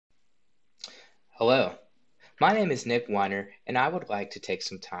Hello, my name is Nick Weiner, and I would like to take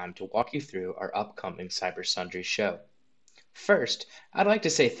some time to walk you through our upcoming CyberSundries show. First, I'd like to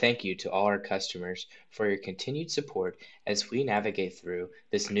say thank you to all our customers for your continued support as we navigate through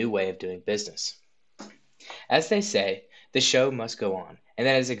this new way of doing business. As they say, the show must go on, and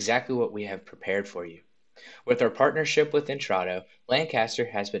that is exactly what we have prepared for you. With our partnership with Intrado, Lancaster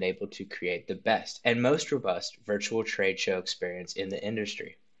has been able to create the best and most robust virtual trade show experience in the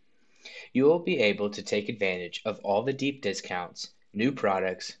industry. You will be able to take advantage of all the deep discounts, new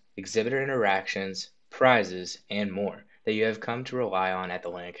products, exhibitor interactions, prizes, and more that you have come to rely on at the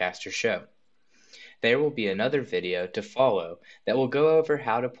Lancaster show. There will be another video to follow that will go over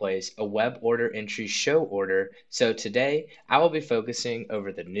how to place a web order entry show order, so today I will be focusing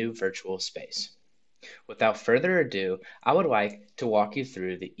over the new virtual space. Without further ado, I would like to walk you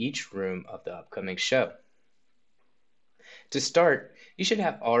through each room of the upcoming show. To start, you should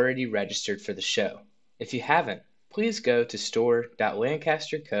have already registered for the show. If you haven't, please go to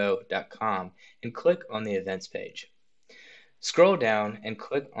store.lancasterco.com and click on the events page. Scroll down and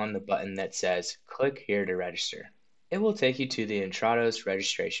click on the button that says click here to register. It will take you to the Intrado's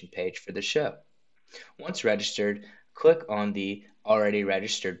registration page for the show. Once registered, click on the already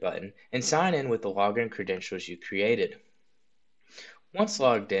registered button and sign in with the login credentials you created. Once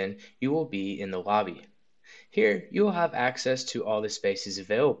logged in, you will be in the lobby. Here, you will have access to all the spaces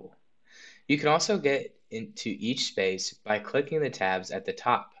available. You can also get into each space by clicking the tabs at the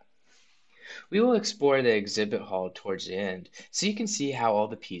top. We will explore the exhibit hall towards the end so you can see how all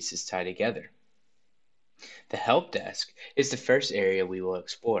the pieces tie together. The help desk is the first area we will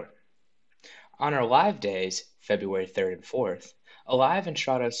explore. On our live days, February 3rd and 4th, a live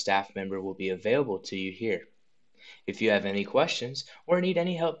Intrado staff member will be available to you here. If you have any questions or need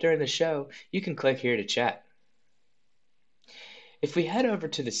any help during the show, you can click here to chat. If we head over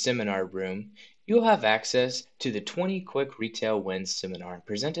to the seminar room, you'll have access to the 20 Quick Retail Wins seminar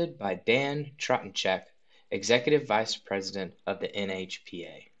presented by Dan Trottenchek, Executive Vice President of the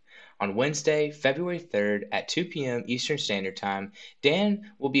NHPA. On Wednesday, February 3rd at 2 p.m. Eastern Standard Time,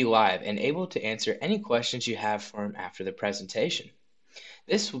 Dan will be live and able to answer any questions you have for him after the presentation.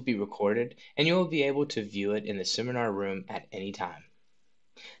 This will be recorded and you will be able to view it in the seminar room at any time.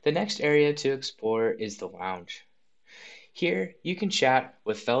 The next area to explore is the lounge. Here, you can chat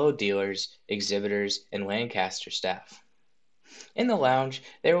with fellow dealers, exhibitors, and Lancaster staff. In the lounge,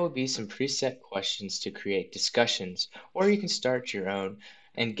 there will be some preset questions to create discussions, or you can start your own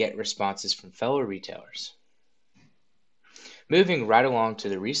and get responses from fellow retailers. Moving right along to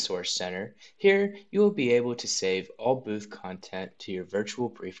the Resource Center, here you will be able to save all booth content to your virtual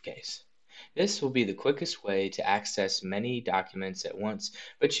briefcase. This will be the quickest way to access many documents at once,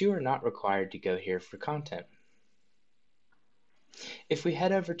 but you are not required to go here for content. If we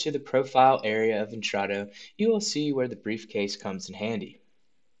head over to the profile area of Intrado, you will see where the briefcase comes in handy.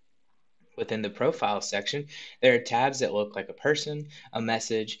 Within the profile section, there are tabs that look like a person, a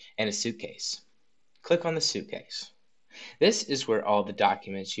message, and a suitcase. Click on the suitcase. This is where all the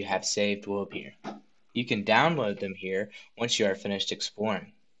documents you have saved will appear. You can download them here once you are finished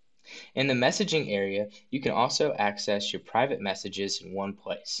exploring. In the messaging area, you can also access your private messages in one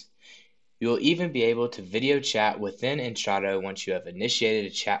place. You will even be able to video chat within Intrado once you have initiated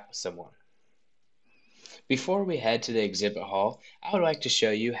a chat with someone. Before we head to the exhibit hall, I would like to show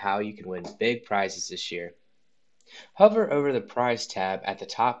you how you can win big prizes this year. Hover over the prize tab at the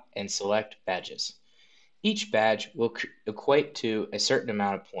top and select badges. Each badge will equate to a certain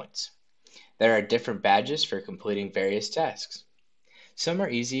amount of points. There are different badges for completing various tasks. Some are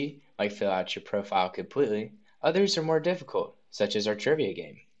easy, like fill out your profile completely. Others are more difficult, such as our trivia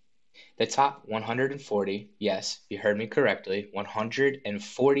game. The top 140, yes, you heard me correctly,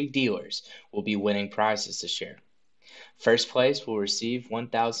 140 dealers will be winning prizes this year. First place will receive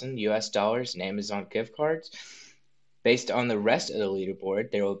 $1,000 US in Amazon gift cards. Based on the rest of the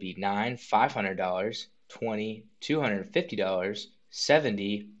leaderboard, there will be 9 $500, 20 $250,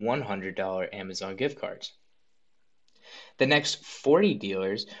 70 $100 Amazon gift cards. The next 40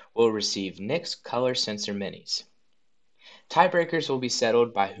 dealers will receive NYX Color Sensor Minis. Tiebreakers will be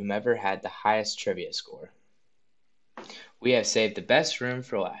settled by whomever had the highest trivia score. We have saved the best room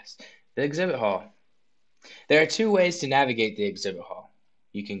for last, the exhibit hall. There are two ways to navigate the exhibit hall.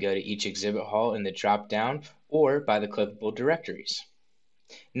 You can go to each exhibit hall in the drop-down or by the clickable directories.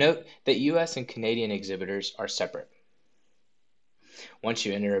 Note that US and Canadian exhibitors are separate. Once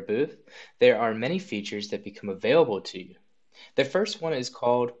you enter a booth, there are many features that become available to you. The first one is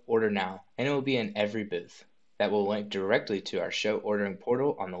called Order Now, and it will be in every booth. That will link directly to our show ordering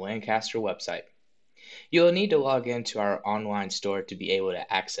portal on the Lancaster website. You will need to log into our online store to be able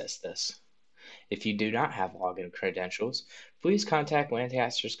to access this. If you do not have login credentials, please contact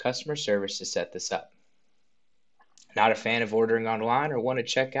Lancaster's customer service to set this up. Not a fan of ordering online or want to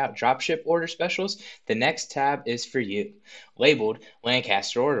check out dropship order specials? The next tab is for you, labeled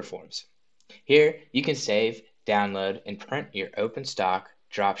Lancaster Order Forms. Here, you can save, download, and print your open stock,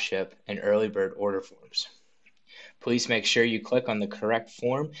 dropship, and early bird order forms. Please make sure you click on the correct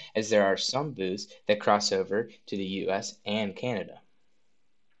form, as there are some booths that cross over to the US and Canada.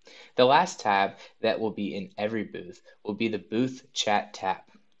 The last tab that will be in every booth will be the Booth Chat tab.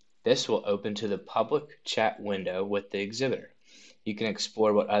 This will open to the public chat window with the exhibitor. You can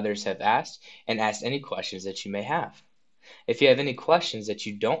explore what others have asked and ask any questions that you may have. If you have any questions that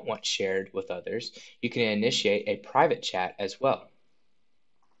you don't want shared with others, you can initiate a private chat as well.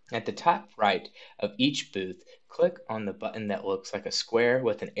 At the top right of each booth, click on the button that looks like a square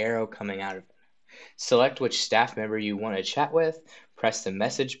with an arrow coming out of it. Select which staff member you want to chat with, press the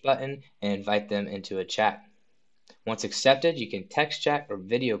message button, and invite them into a chat. Once accepted, you can text chat or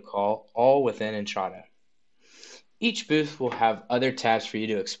video call, all within Intrado. Each booth will have other tabs for you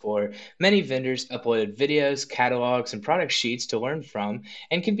to explore. Many vendors uploaded videos, catalogs, and product sheets to learn from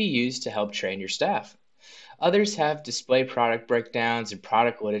and can be used to help train your staff. Others have display product breakdowns and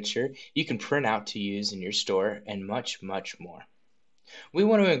product literature you can print out to use in your store, and much, much more. We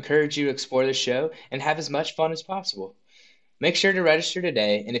want to encourage you to explore the show and have as much fun as possible. Make sure to register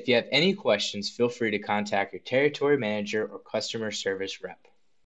today, and if you have any questions, feel free to contact your territory manager or customer service rep.